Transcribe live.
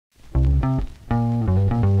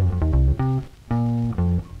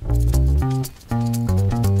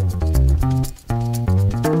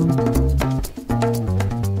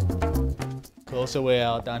So we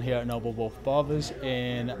are down here at Noble Wolf Barbers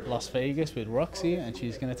in Las Vegas with Roxy, and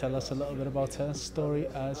she's going to tell us a little bit about her story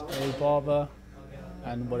as a barber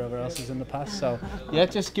and whatever else is in the past. So yeah,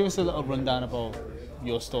 just give us a little rundown about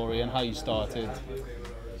your story and how you started.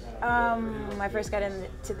 I first got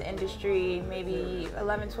into the industry maybe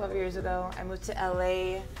 11, 12 years ago. I moved to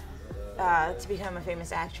LA to become a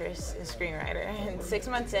famous actress and screenwriter. And 6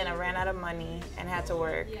 months in, I ran out of money and had to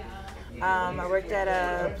work. I worked at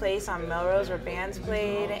a place on Melrose where bands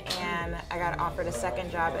played, and I got offered a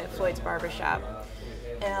second job at Floyd's Barbershop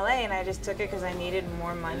in LA, and I just took it because I needed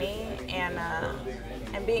more money. And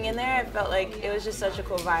being in there, I felt like it was just such a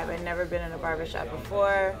cool vibe. I'd never been in a barbershop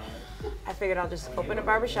before. I figured I'll just open a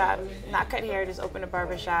barbershop, not cut hair, just open a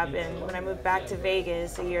barbershop. And when I moved back to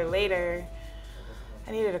Vegas a year later,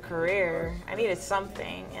 I needed a career, I needed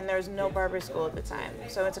something, and there was no barber school at the time.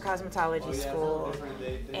 So I went to cosmetology school,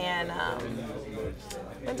 and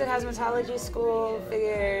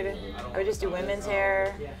figured I would just do women's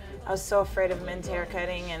hair. I was so afraid of men's hair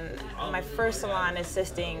cutting, and my first salon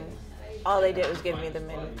assisting, all they did was give me the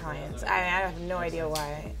men clients. I have no idea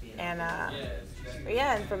why. And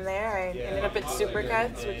and from there I ended up at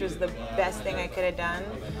Supercuts, which was the best thing I could have done.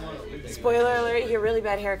 Spoiler alert, you hear really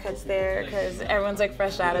bad haircuts there because everyone's like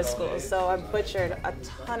fresh out of school. So I butchered a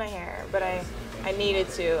ton of hair, but I needed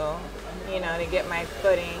to, to get my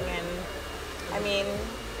footing. And I mean,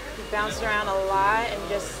 bounced around a lot, and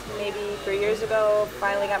just maybe 3 years ago,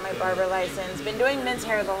 finally got my barber license. Been doing men's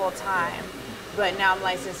hair the whole time, but now I'm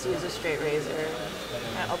licensed to use a straight razor.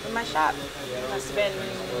 And I opened my shop. It must have been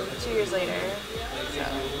 2 years later.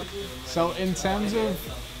 So in terms of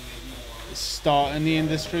starting the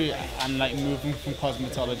industry and like moving from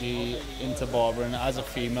cosmetology into barbering as a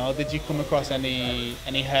female, did you come across any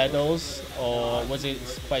hurdles, or was it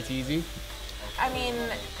quite easy? I mean,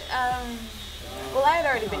 well, I had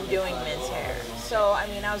already been doing men's hair, so I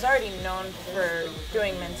mean, I was already known for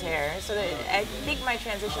doing men's hair, so I think my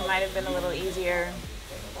transition might have been a little easier.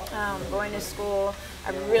 Going to school,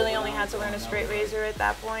 I really only had to learn a straight razor at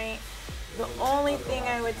that point. The only thing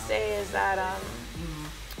I would say is that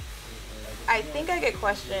I think I get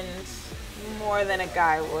questioned more than a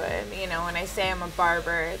guy would. When I say I'm a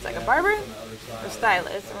barber, it's like, a barber or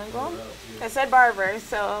stylist? I'm like, well, I said barber,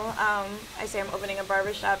 so I say I'm opening a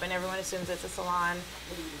barbershop, and everyone assumes it's a salon.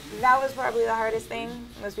 That was probably the hardest thing.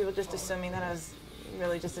 Most people just assuming that I was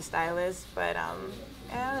really just a stylist, but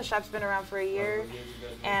the shop's been around for a year,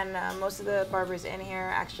 and most of the barbers in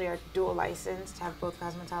here actually are dual licensed, have both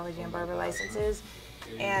cosmetology and barber licenses,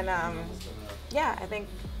 and I think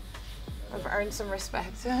I've earned some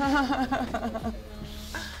respect.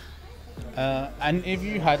 And if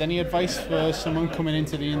you had any advice for someone coming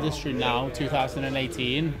into the industry now,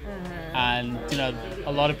 2018, and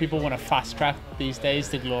a lot of people want to fast track these days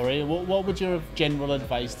to glory, what would your general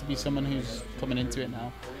advice to be someone who's coming into it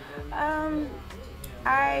now?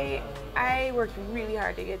 I worked really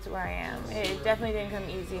hard to get to where I am. It definitely didn't come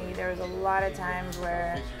easy. There was a lot of times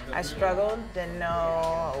where I struggled, didn't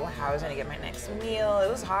know how I was going to get my next meal. It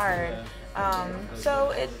was hard.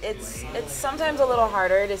 So it's sometimes a little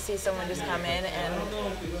harder to see someone just come in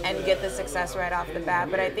and get the success right off the bat.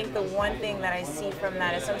 But I think the one thing that I see from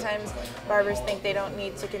that is sometimes barbers think they don't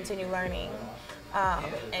need to continue learning.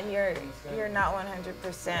 And you're not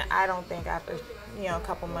 100%. I don't think after a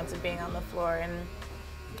couple months of being on the floor, and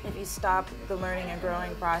if you stop the learning and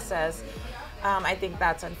growing process, I think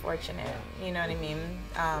that's unfortunate. You know what I mean?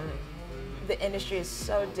 The industry is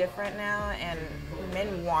so different now, and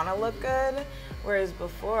men want to look good, whereas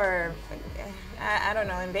before, I don't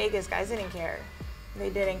know, in Vegas, guys didn't care. They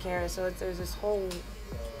didn't care, so there's this whole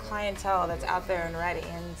clientele that's out there and ready,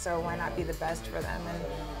 and so why not be the best for them?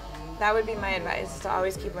 And that would be my advice, to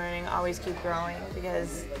always keep learning, always keep growing,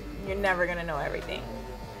 because you're never going to know everything.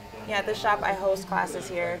 Yeah, at the shop, I host classes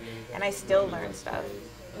here, and I still learn stuff.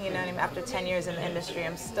 You know what I mean? After 10 years in the industry,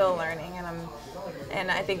 I'm still learning,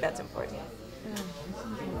 and I think that's important.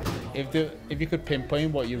 If you could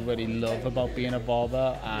pinpoint what you really love about being a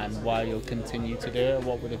barber and why you'll continue to do it,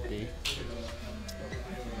 what would it be?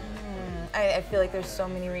 I feel like there's so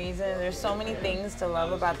many reasons. There's so many things to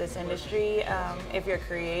love about this industry. If you're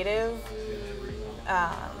creative,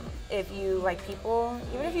 if you like people,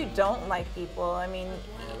 even if you don't like people, I mean,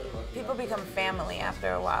 people become family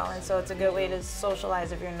after a while, and so it's a good way to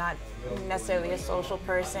socialize if you're not necessarily a social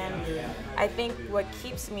person. I think what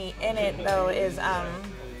keeps me in it, though, is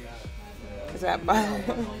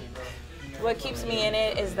what keeps me in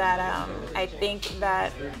it is that I think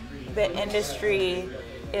that the industry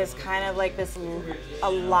is kind of like this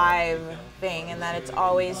alive thing, and that it's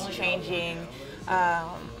always changing.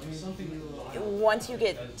 once you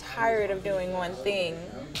get tired of doing one thing,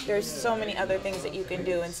 there's so many other things that you can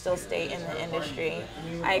do and still stay in the industry.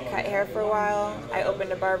 I cut hair for a while. I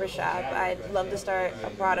opened a barbershop. I'd love to start a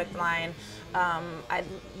product line. I'd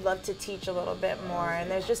love to teach a little bit more. And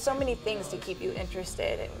there's just so many things to keep you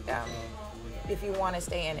interested. And if you want to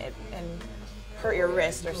stay in it and hurt your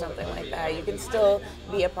wrist or something like that, you can still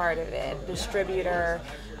be a part of it. Distributor.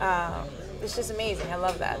 It's just amazing. I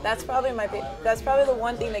love that. That's probably the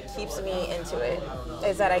one thing that keeps me into it,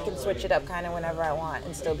 is that I can switch it up kind of whenever I want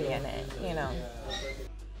and still be in it, you know.